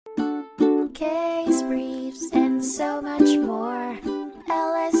case briefs, and so much more.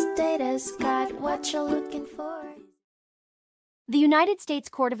 LSData's got what you're looking for. The United States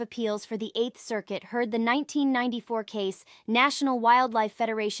Court of Appeals for the Eighth Circuit heard the 1994 case National Wildlife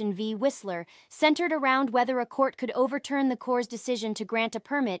Federation v. Whistler, centered around whether a court could overturn the Corps' decision to grant a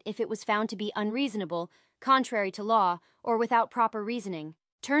permit if it was found to be unreasonable, contrary to law, or without proper reasoning.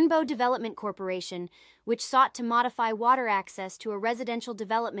 Turnbow Development Corporation, which sought to modify water access to a residential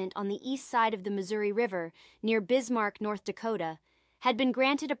development on the east side of the Missouri River near Bismarck, North Dakota, had been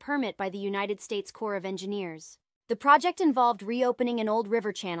granted a permit by the United States Corps of Engineers. The project involved reopening an old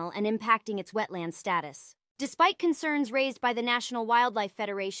river channel and impacting its wetland status. Despite concerns raised by the National Wildlife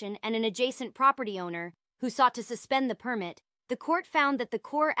Federation and an adjacent property owner, who sought to suspend the permit, the court found that the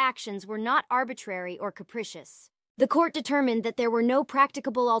Corps' actions were not arbitrary or capricious. The court determined that there were no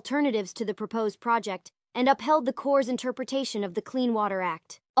practicable alternatives to the proposed project and upheld the Corps' interpretation of the Clean Water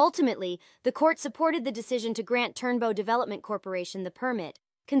Act. Ultimately, the court supported the decision to grant Turnbow Development Corporation the permit,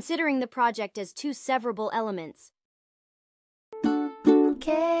 considering the project as two severable elements.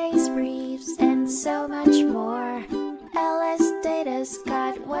 Case briefs, and so much more. LSData's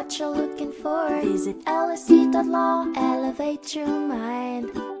got what you're looking for. Visit lsd.law, elevate your mind.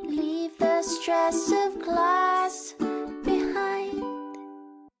 Leave the stress of class.